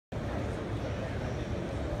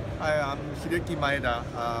Hi, I'm Hideki Maeda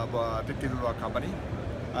of Teckel company.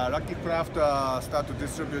 Lucky Craft started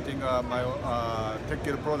distributing my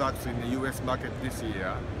Teckel products in the US market this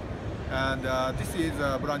year. And this is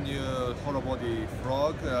a brand new hollow body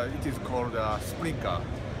frog. It is called Sprinker.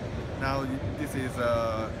 Now this is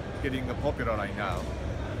getting popular right now.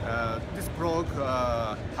 This frog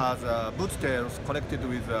has boot tails connected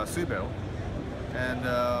with a swivel. And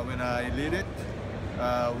when I lead it,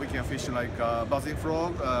 we can fish like a buzzing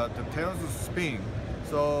frog. The tails spin,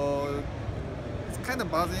 so it's kind of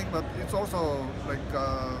buzzing, but it's also like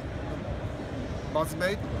buzz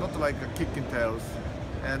bait, not like a kicking tails,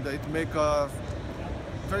 and it makes a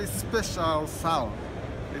very special sound.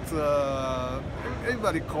 It's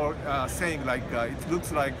everybody saying like it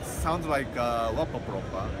looks like, sounds like wappa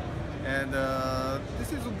propa, and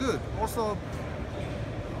this is good. Also,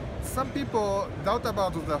 some people doubt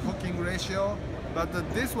about the hooking ratio, but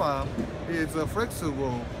this one is a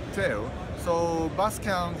flexible tail, so bass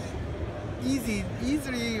can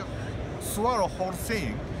easily swallow whole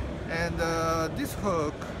thing. And this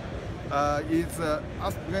hook is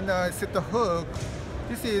when I set the hook,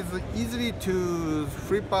 this is easily to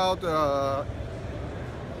flip out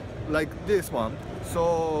like this one.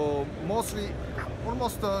 So almost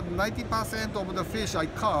 90% of the fish I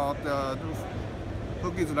caught,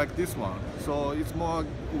 hook is like this one, so it's more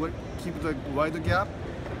keep the wider gap,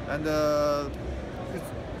 and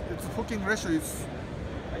its hooking ratio is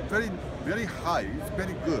very high. It's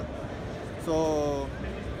very good. So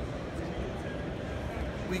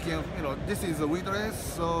we can, this is a weedless,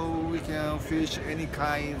 so we can fish any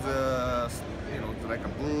kinds, like a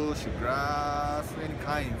bush, grass, any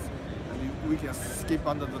kinds. And we can skip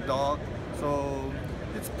under the dock. So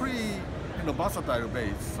it's pretty versatile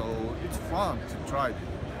bait, so it's fun to try it.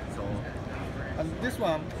 So, and this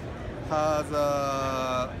one has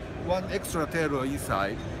one extra tail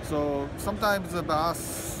inside, so sometimes the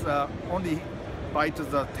bass only bite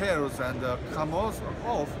the tails and come off,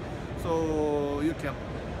 so you can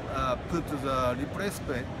put the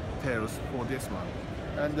replacement tails for this one.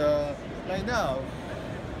 And right now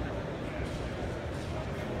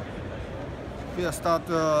we start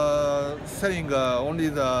selling only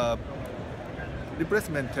the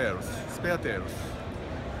replacement tails, spare tails.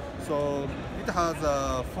 So it has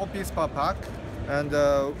 4 pieces per pack, and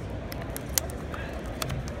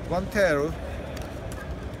one tail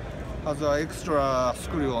has an extra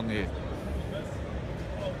screw on it.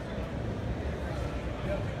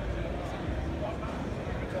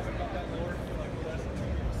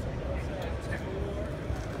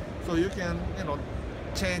 So you can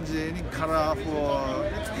change any color for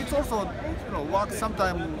it's also works.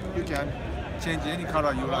 Sometimes you can change any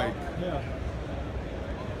color you like.